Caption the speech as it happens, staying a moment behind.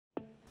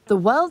The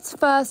world's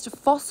first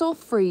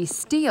fossil-free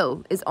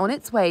steel is on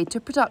its way to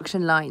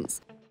production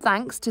lines,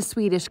 thanks to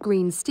Swedish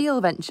green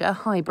steel venture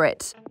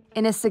HYBRIT,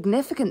 in a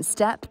significant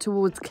step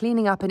towards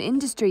cleaning up an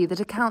industry that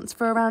accounts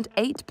for around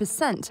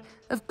 8%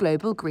 of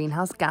global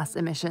greenhouse gas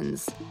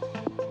emissions.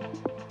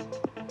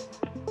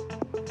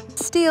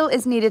 Steel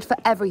is needed for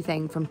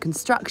everything from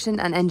construction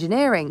and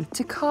engineering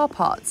to car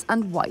parts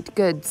and white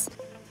goods.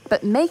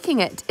 But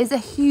making it is a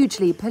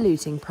hugely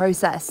polluting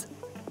process.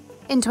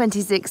 In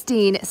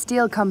 2016,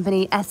 steel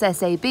company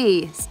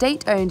SSAB,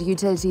 state-owned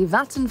utility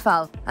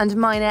Vattenfall, and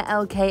miner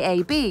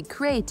LKAB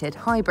created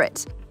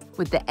HYBRIT,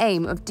 with the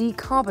aim of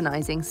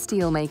decarbonizing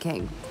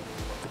steelmaking.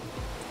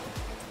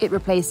 It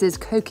replaces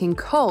coking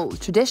coal,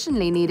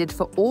 traditionally needed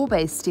for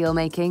ore-based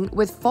steelmaking,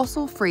 with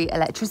fossil-free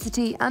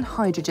electricity and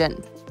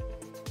hydrogen.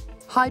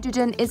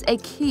 Hydrogen is a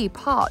key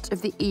part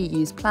of the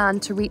EU's plan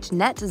to reach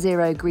net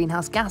zero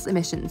greenhouse gas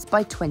emissions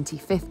by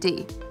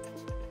 2050.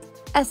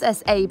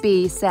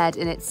 SSAB said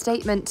in its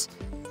statement,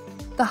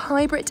 "The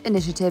HYBRIT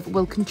initiative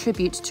will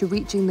contribute to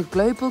reaching the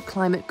global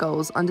climate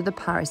goals under the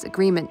Paris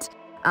Agreement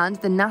and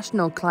the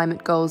national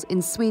climate goals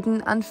in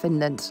Sweden and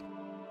Finland.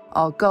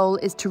 Our goal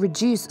is to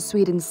reduce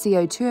Sweden's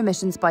CO2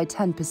 emissions by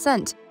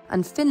 10%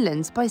 and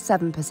Finland's by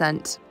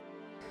 7%.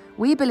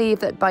 We believe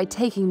that by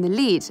taking the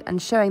lead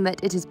and showing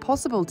that it is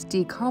possible to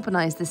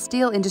decarbonize the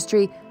steel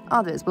industry,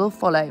 others will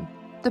follow.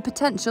 The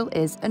potential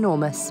is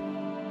enormous."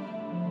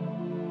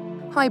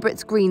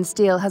 HYBRIT's green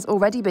steel has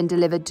already been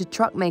delivered to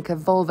truck maker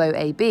Volvo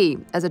AB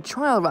as a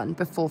trial run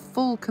before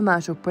full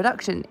commercial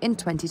production in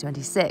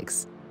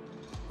 2026.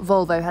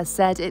 Volvo has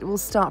said it will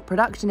start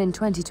production in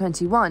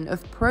 2021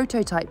 of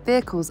prototype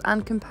vehicles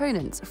and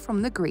components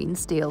from the green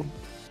steel.